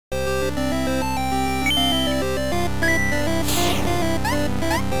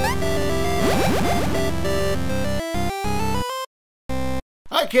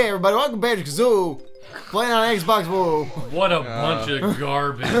Okay, everybody, welcome to Banjo Kazooie. Playing on Xbox Woo. What a bunch of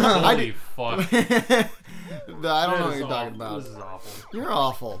garbage. Holy fuck. I don't know what you're talking about. This is awful. You're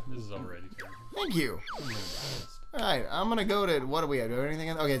awful. This is already terrible. Thank you. Alright, I'm gonna go to... What do we have? Do we have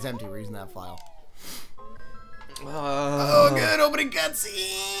anything? Okay, it's empty. We're using that file. Oh, good. Opening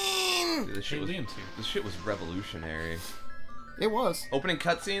cutscene. Dude, this shit was revolutionary. It was. Opening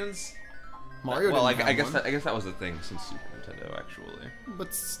cutscenes. Mario. Well, didn't I have guess one. that was a thing since Super Nintendo, actually.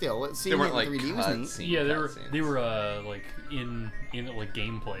 But still, it They seemed weren't like like 3D was neat. cutscenes. Yeah, they were like in like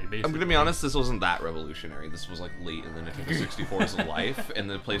gameplay basically. I'm gonna be honest, this wasn't that revolutionary. This was like late in the Nintendo 64's life, and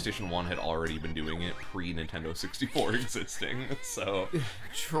the PlayStation 1 had already been doing it pre-Nintendo 64 existing. So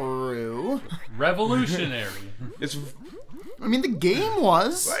True. Revolutionary. it's. I mean, the game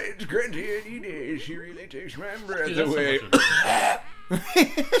was. It's Granny any day. She really takes my breath Dude, that's so away. much of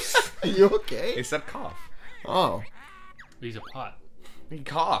Are you okay? He said cough. Oh. He's a pot. He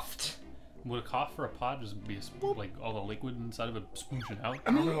coughed. Would a cough for a pot just be like all the liquid inside of it spooshing out?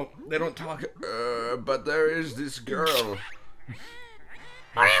 I don't know. They don't talk. But there is this girl.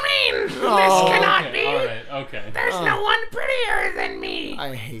 What do you mean? Oh, This cannot okay, be. alright, okay. There's no one prettier than me.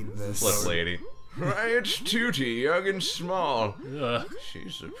 I hate this. Flip lady. It's Tootie, young and small. Ugh.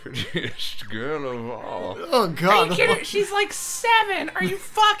 She's the prettiest girl of all. Oh, Are God. you kidding? She's like 7. Are you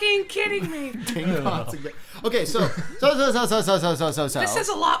fucking kidding me? Okay, so. This is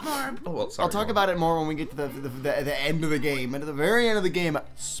a lot more. Oh, well, sorry. I'll talk about it more when we get to the end of the game. And at the very end of the game,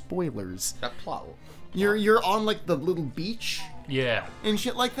 spoilers. that plot. You're on like the little beach Yeah. and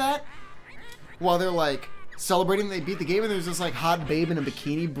shit like that, while they're like celebrating they beat the game, and there's this like hot babe in a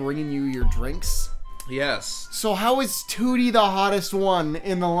bikini bringing you your drinks. Yes. So how is Tootie the hottest one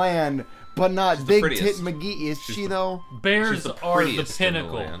in the land, but not the Big Tit prettiest. McGee? Is She's she the- though? Bears She's the are the prettiest in the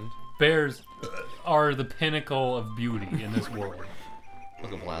pinnacle. land. Bears are the pinnacle of beauty in this world.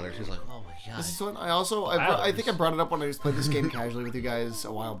 Look at Blather. She's like, oh my god. This is one I think I brought it up when I just played this game casually with you guys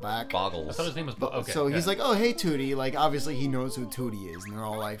a while back. I Boggles. thought his name was okay. So he's yeah. like, oh hey Tootie, like obviously he knows who Tootie is, and they're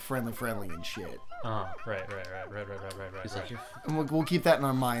all like friendly and shit. Right. He's like, And we'll keep that in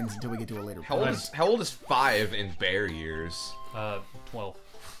our minds until we get to a later point. how old is 5 in bear years? 12.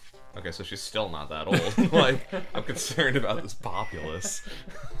 Okay, so she's still not that old. Like, I'm concerned about this populace.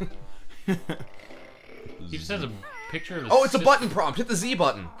 He just has a picture of his Oh, it's a sister- button prompt. Hit the Z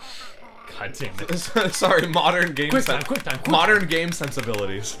button. God damn it. Sorry, modern game Quick time. modern game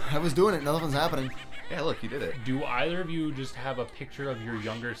sensibilities. I was doing it, nothing's happening. Yeah, look, you did it. Do either of you just have a picture of your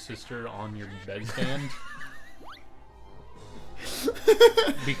younger sister on your bedstand?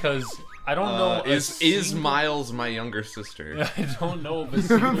 Because I don't know. Is Miles my younger sister? I don't know if a You have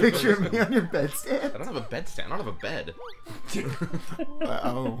single a picture of person- me on your bedstand? I don't have a bedstand. I don't have a bed.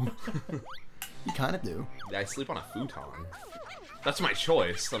 Oh. You kind of do. I sleep on a futon. That's my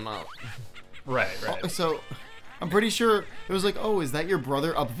choice. I'm not. Right. So, I'm pretty sure it was like, oh, is that your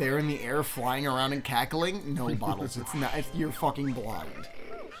brother up there in the air flying around and cackling? No, Bottles, it's not. You're fucking blind.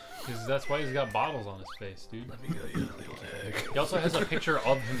 Because that's why he's got bottles on his face, dude. Let me go, you little egg. He also has a picture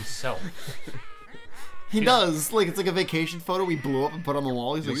of himself. He does. Like, it's like a vacation photo we blew up and put on the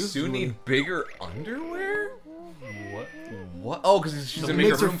wall. He's You like, this soon is need bigger underwear? What? What? Oh, because she's gonna It make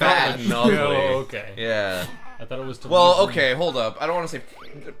makes her her fat fat. and ugly. Oh, okay. Yeah. I thought it was to Well, lose okay, hold up. I don't want to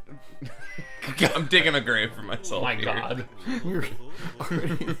say. I'm digging a grave for myself. Oh my here. god. You're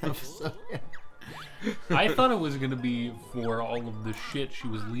already in an episode. I thought it was gonna be for all of the shit she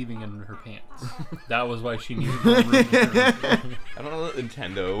was leaving in her pants. That was why she needed more room in her. I don't know that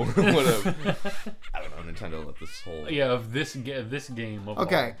Nintendo would have. I don't know. Nintendo let this whole. Yeah, of this game. Of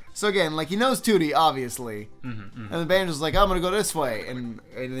Okay, so again, like, he knows Tootie, obviously. And the Banjo's like, I'm gonna go this way. And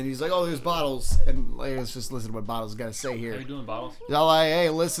then he's like, oh, there's Bottles. And like, let's just listen to what Bottles got to say All. Are you here. doing bottles? He's all like, hey,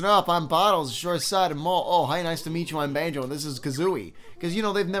 listen up, I'm Bottles, short side of Mall. Oh, hi, nice to meet you, I'm Banjo, and this is Kazooie. Because, you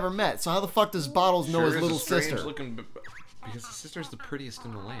know, they've never met. So how the fuck does Bottles know his is little a strange sister? Looking, because his sister's the prettiest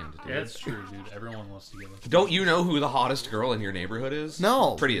in the land, dude. Yeah, that's true, dude. Everyone wants to get a Don't you know who the hottest girl in your neighborhood is?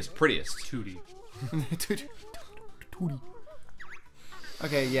 No. Prettiest. Tootie. Tootie.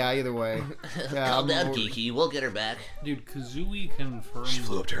 Okay, yeah, either way. Yeah, Calm down, I'm- Kiki. We'll get her back. Dude, Kazooie confirmed. She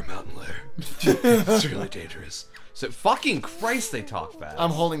flew up to her mountain lair. It's really dangerous. So, fucking Christ, they talk fast. I'm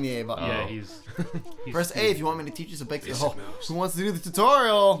holding the A button. Yeah, he's Press A if you want me to teach you some basic. Basic Oh, moves. who wants to do the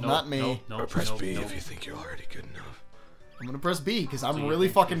tutorial? Nope, Not me. Nope, Or press nope, B nope. if you think you're already good enough. I'm gonna press B because I'm you really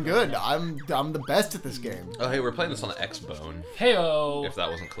think fucking you're good. I'm the best at this game. Oh, hey, we're playing this on the X-Bone, Heyo. if that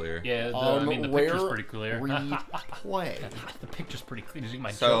wasn't clear. Yeah, I mean the picture's pretty clear. Replay. The picture's pretty clear. Did you see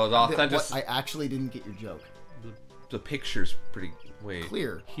my So, joke? the authentic... What, I actually didn't get your joke. The picture's pretty... Wait.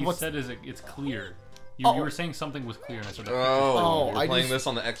 Clear. He What's said it's clear. You were saying something was clear, and I started. Oh, I you're playing just- this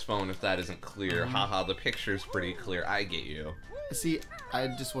on the X phone if that isn't clear. Haha, the picture's pretty clear. I get you. See, I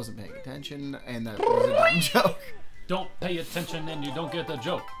just wasn't paying attention, and that was a dumb joke. Don't pay attention, and you don't get the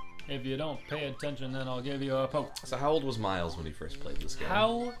joke. If you don't pay attention, then I'll give you a poke. So how old was Miles when he first played this game?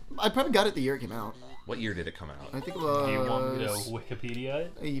 How? I probably got it the year it came out. What year did it come out? I think it Do you want me to was. Wikipedia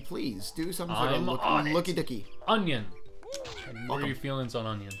it? Hey, please do something I'm for on the it. looky dookie. Onion. What are your feelings on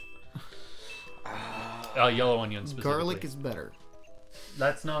onion? Yellow onion specifically. Garlic is better.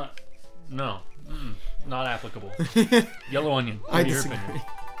 That's not. No. Not applicable. Yellow onion. I What are your disagree. opinion?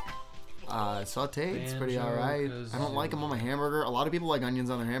 Sauteed, it's pretty Banjo alright. I don't like them on my hamburger. A lot of people like onions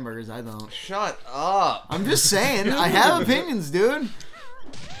on their hamburgers. I don't. Shut up! I'm just saying. I have opinions, dude.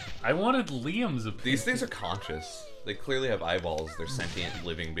 I wanted Liam's opinion. These things are conscious. They clearly have eyeballs. They're sentient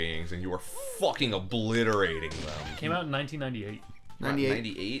living beings, and you are fucking obliterating them. Came out in 1998. 98.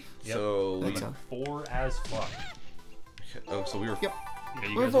 98? Yep. So... That's so. 4 as fuck. Oh, so we were... Yep. Yeah,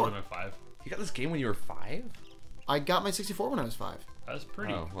 you We're guys four. would have been 5. You got this game when you were 5? I got my 64 when I was 5. That's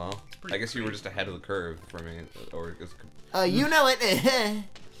pretty. Oh, well. pretty I guess you were great. just ahead of the curve for me. Or... You know it.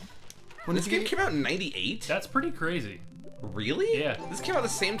 When This did game you came out in 98? That's pretty crazy. Really? Yeah. This came out the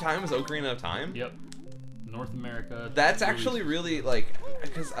same time as Ocarina of Time? Yep. North America. That's actually really, like...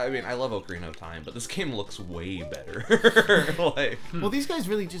 Because, I mean, I love Ocarina of Time, but this game looks way better. Like... Well, these guys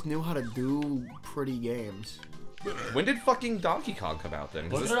really just knew how to do pretty games. When did fucking Donkey Kong come out then?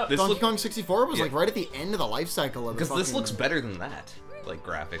 'Cause Look it up. Donkey Kong 64 was Yeah. like right at the end of the life cycle of the Because this fucking- looks better than that, like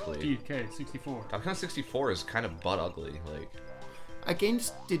graphically. DK 64. Donkey Kong 64 is kind of butt ugly, like. That game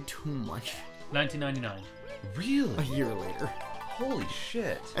just did too much 1999. a Really? year later. Holy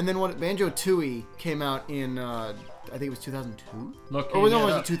shit! And then when Banjo Tooie came out in, I think it was 2002? Look. Or was it it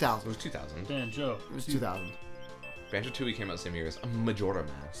up. 2000? It was 2000. Banjo. It was 2000. Banjo Tooie came out the same year as a Majora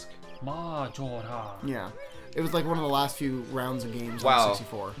Mask. Majora. Yeah. It was like one of the last few rounds of games Wow. on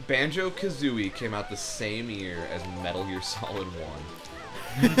 64. Banjo Kazooie came out the same year as Metal Gear Solid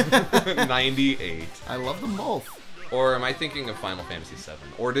 1. 98. I love them both. Or am I thinking of Final Fantasy 7?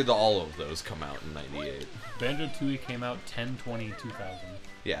 Or did all of those come out in 98? Banjo Tooie came out 10/20/2000.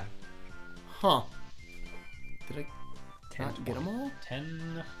 Yeah. Huh. Did I not get them all?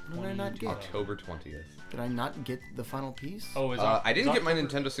 10. What did I not get? October 20th. Did I not get the final piece? Oh, is I didn't get my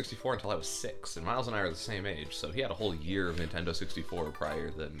Nintendo 64 until I was 6, and Miles and I are the same age, so he had a whole year of Nintendo 64 prior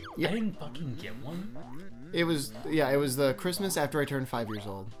then. I didn't fucking get one. It was, yeah, it was the Christmas after I turned 5 years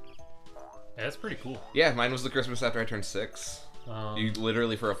old. Yeah, that's pretty cool. Yeah, mine was the Christmas after I turned 6. Um, You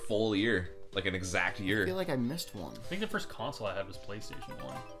literally for a full year, like an exact I year. feel like I missed one. I think the first console I had was PlayStation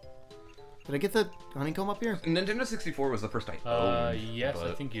 1. Did I get the honeycomb up here? Nintendo 64 was the first I owned. Yes, I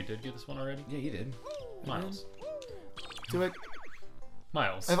but- think you did get this one already. Yeah, you did. Miles. Do it.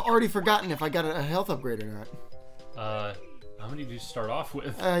 Miles. I've already forgotten if I got a health upgrade or not. How many did you start off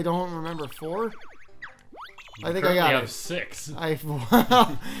with? I don't remember. 4? I think I Currently got have it. 6.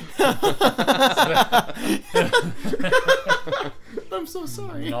 I'm so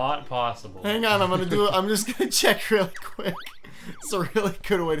sorry. Not possible. Hang on, I'm gonna do it. I'm just gonna check really quick. It's a really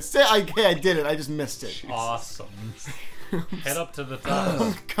good way to say. I did it. I just missed it. Awesome. Head up to the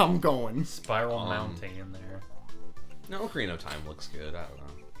top. I'm going. Spiral Mountain in there. No, Ocarina of Time looks good. I don't know.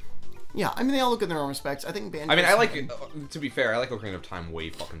 Yeah, I mean they all look in their own respects. I think Banjo. I mean, I like. To be fair, I like Ocarina of Time way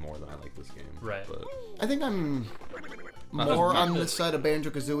fucking more than I like this game. Right. But I think I'm more on the side of Banjo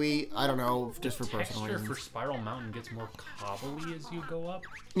Kazooie. I don't know, just for personal Texture reasons. for Spiral Mountain gets more cobbly as you go up.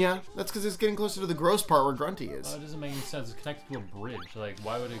 Yeah, that's because it's getting closer to the gross part where Grunty is. It doesn't make any sense. It's connected to a bridge. Like,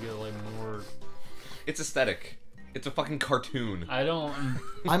 why would it get like more? it's aesthetic. It's a fucking cartoon I don't.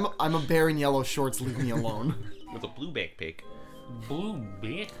 I'm a bear in yellow shorts. Leave me alone. with a blue backpack. Blue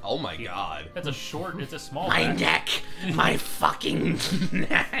bit. Oh my god. That's a short. It's a small. My back. neck! My fucking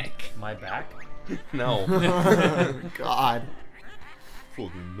neck! My back. No. God.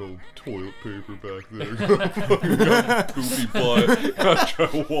 Fucking no toilet paper back there. Fucking got poopy butt. I try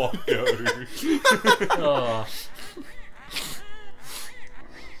to walk out of here. Ugh.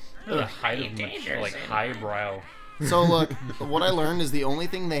 The height of my, like highbrow. So look, what I learned is the only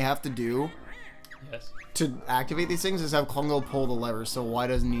thing they have to do Yes. to activate these things is have Klungo pull the lever. So why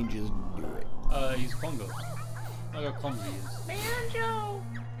doesn't he just do it? He's Clungo. Look how clumsy he is. Banjo!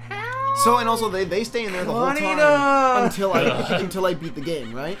 Help! So and also they stay in there the whole time until I beat the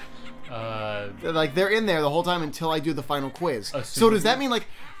game, right? Like they're in there the whole time until I do the final quiz. So does that mean like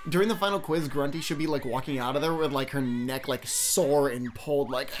during the final quiz, Grunty should be like walking out of there with like her neck like sore and pulled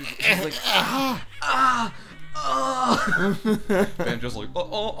like she's like Banjo's like, Go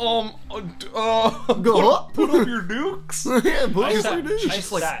put up. up your dukes. Yeah, put I your sat, dude. I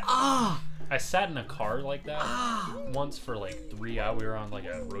sat, I sat in a car like that once for like 3 hours. We were on like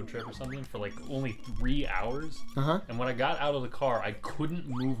a road trip or something for like only 3 hours. And when I got out of the car, I couldn't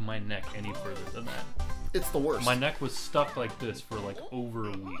move my neck any further than that. It's the worst. My neck was stuck like this for like over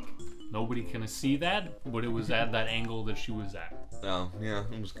a week. Nobody can see that, but it was at that angle that she was at. Oh, yeah,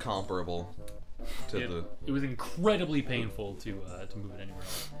 it was comparable to It was incredibly painful to move it anywhere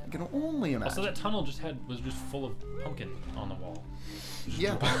else. I can only imagine. Also, that tunnel was just full of pumpkin on the wall.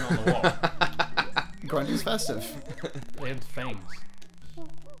 Yeah. On the wall. Grunty's festive. They had fangs. To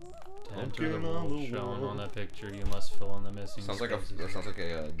enter the world shown on that picture, you must fill in the missing That spaces. sounds like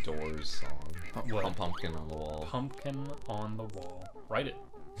a Doors song. What? Pumpkin on the wall. Pumpkin on the wall. Write it.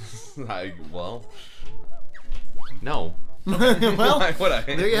 No. Well, Why would I?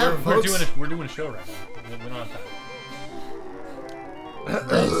 there you have it, We're folks. doing a show right now. We don't have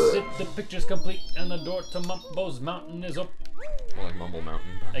time. The picture's complete and the door to Mumbo's Mountain is up. More like Mumble Mountain.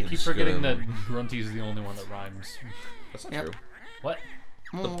 I keep forgetting that Grunty's the only one that rhymes. That's not true. What?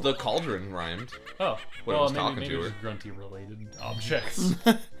 The cauldron rhymed. Oh, When it well, was maybe talking to her. it's Grunty-related objects.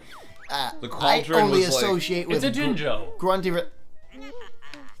 The cauldron I only was like... associate with It's a Jinjo. Grunty-related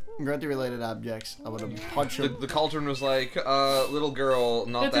objects. I would have punched him. The cauldron was like, little girl,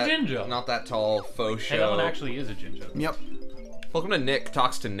 It's a Jinjo. not that tall, faux show. Hey, that one actually is a Jinjo. Yep. Welcome to Nick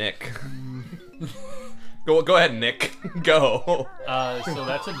Talks to Nick. Go ahead, Nick. Go. So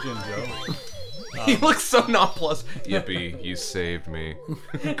that's a Jinjo. He looks so nonplussed. Yippee, you saved me.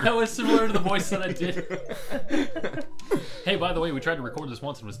 That was similar to the voice that I did. Hey, by the way, we tried to record this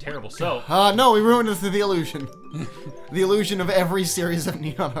once and it was terrible, so... No, we ruined it through the illusion. The illusion of every series of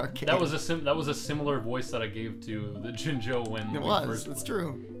Neon Arcade. That was a similar voice that I gave to the Jinjo when It was. It's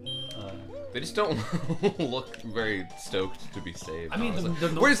true. They just don't look very stoked to be saved. I mean,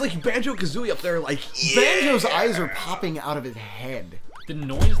 whereas like Banjo Kazooie up there, like Banjo's eyes are popping out of his head. the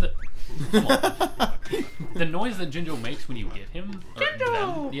noise that... Come on. The noise that Jinjo makes when you get him, or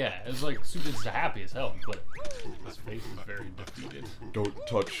them, yeah, it's like it's happy as hell, but his face is very defeated. Don't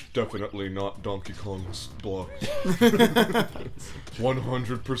touch, definitely not Donkey Kong's block.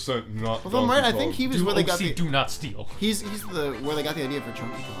 100% not. Well, right, I think he was where they got the. Do not steal. He's where they got the idea for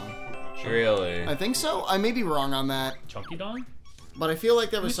Chunky Kong. Really? I think so. I may be wrong on that, Chunky Dong? but I feel like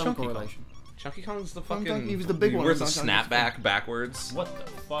there was Who's some Chunky correlation. Chunky Kong's the Chunky fucking. Kong, he was the big one. He wears a He's on Chunky snapback backwards. What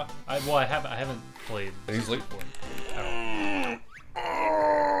the fuck? I haven't played. And he's like,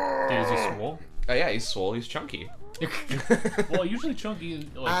 Dude, is he swole? oh yeah, he's swole. He's chunky. Well, usually Chunky is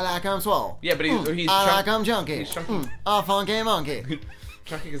like... I like 'em swole. Yeah, but he's I like 'em chunky. He's chunky. A funky monkey.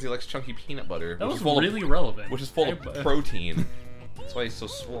 Chunky because he likes chunky peanut butter. That which was is full really of, relevant. Which is full of protein. That's why he's so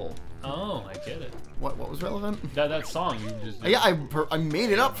swole. Oh, I get it. What was relevant? That song you just... Yeah, I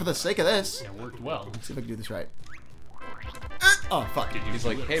made it up for the sake of this. It worked well. Let's see if I can do this right. Oh, fuck. He's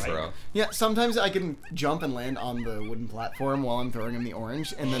like, hey, bro. Yeah, sometimes I can jump and land on the wooden platform while I'm throwing him the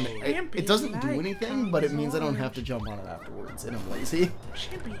orange, and then it doesn't do anything, but it means I don't have to jump on it afterwards, and I'm lazy.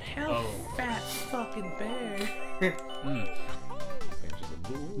 Chippy, hell, fat fucking bear.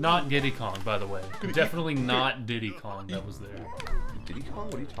 Not Diddy Kong, by the way. Definitely not Diddy Kong that was there. Diddy Kong?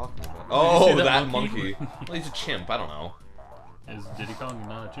 What are you talking about? you Oh, see that that monkey? monkey. Well, he's a chimp. I don't know. Is Diddy Kong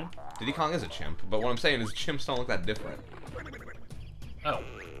not a chimp? Diddy Kong is a chimp, but what I'm saying is chimps don't look that different. Oh.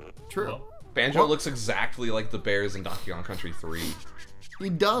 True. Well, Banjo looks exactly like the bears in Donkey Kong Country 3 He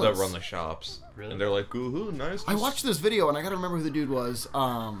does. that run the shops. Really? And they're like, ooh, nice. I watched this video, and I gotta remember who the dude was,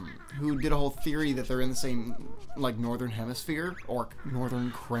 who did a whole theory that they're in the same, like, northern hemisphere, or northern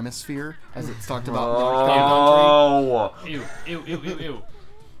cremisphere, as it's talked about in Donkey Kong Country. Ew.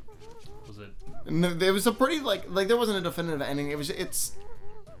 Was it? And there was a pretty, like there wasn't a definitive ending. It was a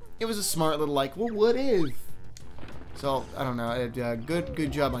smart little, like, well, what if? So, I don't know.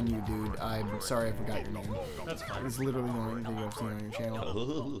 Good job on you, dude. I'm sorry I forgot your name. That's fine. It's literally the only video I've seen on your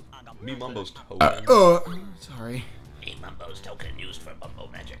channel. Me Mumbo's token. Sorry. Me Mumbo's token used for Mumbo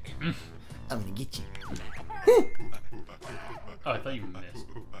magic. I'm gonna get you. Oh, I thought you missed.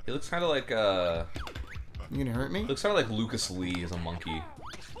 He looks kind of like, You gonna hurt me? looks kind of like Lucas Lee as a monkey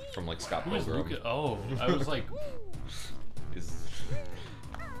from, like, Scott Who is Pilgrim. Luca? Oh, I was like... His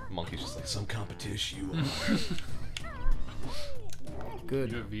monkey's just like, some competition you are.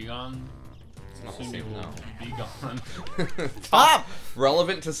 Good. You a vegan? It's not the Soon you same, will no. be gone. Stop!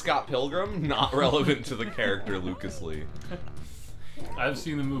 Relevant to Scott Pilgrim, not relevant to the character Lucas Lee. I've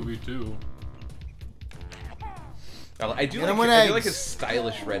seen the movie too. I do Get him like, with I do like eggs. his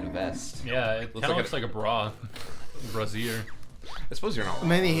stylish red vest. Yeah, it kind of looks like a bra. Brassiere. I suppose you're not wrong.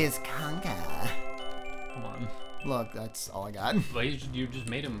 Maybe he's conga. Come on. Look, that's all I got. Well, you just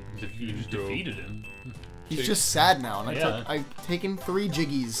made him. You just defeated him. He's just sad now, and I've taken 3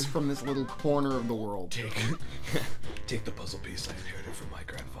 jiggies from this little corner of the world. Take the puzzle piece I inherited from my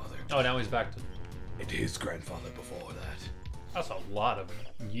grandfather. Oh, now he's back to... And his grandfather before that. That's a lot of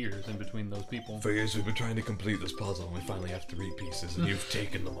years in between those people. For years we've been trying to complete this puzzle, and we finally have 3 pieces, and you've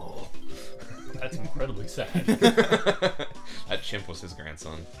taken them all. That's incredibly sad. That chimp was his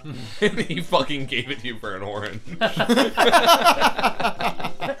grandson. And he fucking gave it to you for an orange.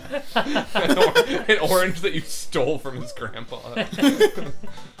 An orange that you stole from his grandpa.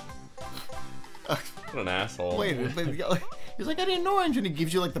 What an asshole. Wait, he's like, I need an orange, and he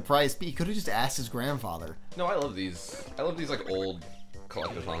gives you like the prize, but he could have just asked his grandfather. No, I love these. I love these like old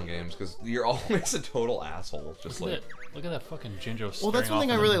collectathon games because you're always a total asshole. Just look at that fucking Jinjo. Well, that's one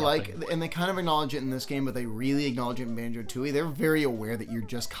thing I really like, and they kind of acknowledge it in this game, but they really acknowledge it in Banjo Kazooie. They're very aware that you're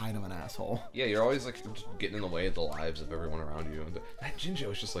just kind of an asshole. Yeah, you're always like getting in the way of the lives of everyone around you. And that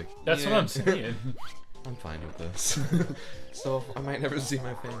Jinjo is just like. That's what I'm saying. I'm fine with this. So I might never see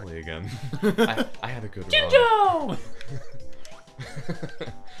my family again. I had a good run. Jinjo!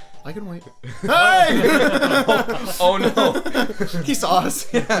 I can wait. Hey! Oh no! He saw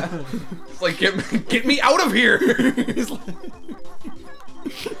us. Yeah. It's like get me out of here! He's like...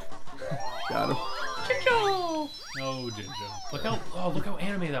 Got him. Jinjo! Oh, Jinjo. Look how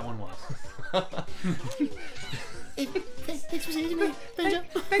anime that one was. Thanks for seeing me, Banjo.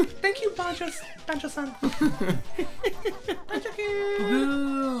 Thank you, Banjo-san.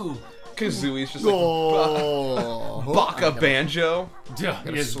 Woo! Kazooie's just like Baka Banjo. Yeah,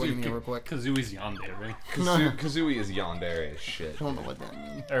 Gotta swing me real quick. Kazooie's yandere. Kazooie is yandere as shit. I don't know what that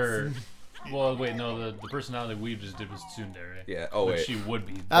means. Well, wait, no, the personality we just did was tsundere. Yeah, oh wait. She would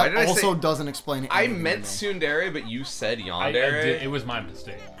be. That also doesn't explain it. I meant tsundere, but you said yandere. It was my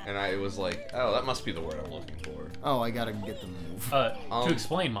mistake. And I was like, oh, that must be the word I'm looking for. Oh, I gotta get the move. To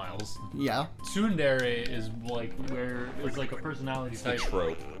explain, Miles. Yeah. Tsundere is like where it's like a personality type. It's a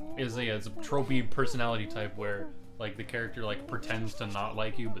trope. It's a tropey personality type where like the character like pretends to not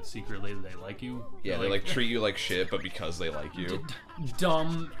like you, but secretly they like you. Yeah, they like treat you like shit, but because they like you.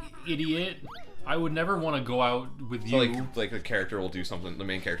 Dumb idiot. I would never want to go out with so you. Like the character will do something. The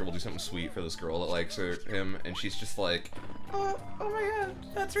main character will do something sweet for this girl that likes him, and she's just like, oh my god,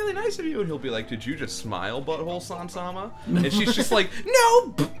 that's really nice of you. And he'll be like, did you just smile, butthole Sansama? And she's just like,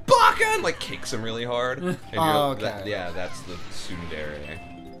 no, Baka, and like kicks him really hard. And okay. That's the tsundere.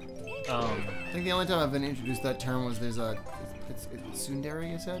 I think the only time I've been introduced to that term was there's a. It's tsundere,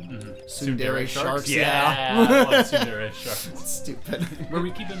 you said? Mm-hmm. Tsundere sharks? Yeah! I love tsundere sharks. Stupid. Were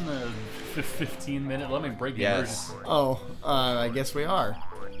we keeping the 15-minute? Let me break the emergency. Oh, I guess we are.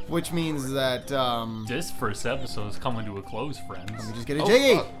 Which means that, this first episode is coming to a close, friends. Let me just get a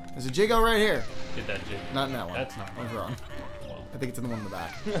jiggy! There's a jiggo right here. Get that jig. Not in that one. That's not I was wrong. Well. I think it's in the one in the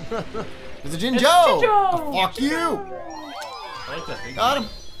back. There's a Jinjo! Jinjo! Fuck you! I like that big Got one. him!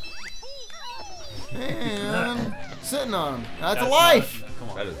 And sitting on him. That's a life! Come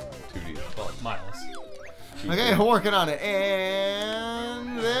on. That is 2D as fuck. Miles. Okay, I'm working on it.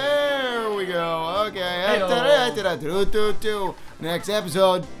 And there we go. Okay. Hey-o. Next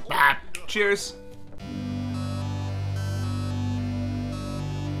episode. Cheers.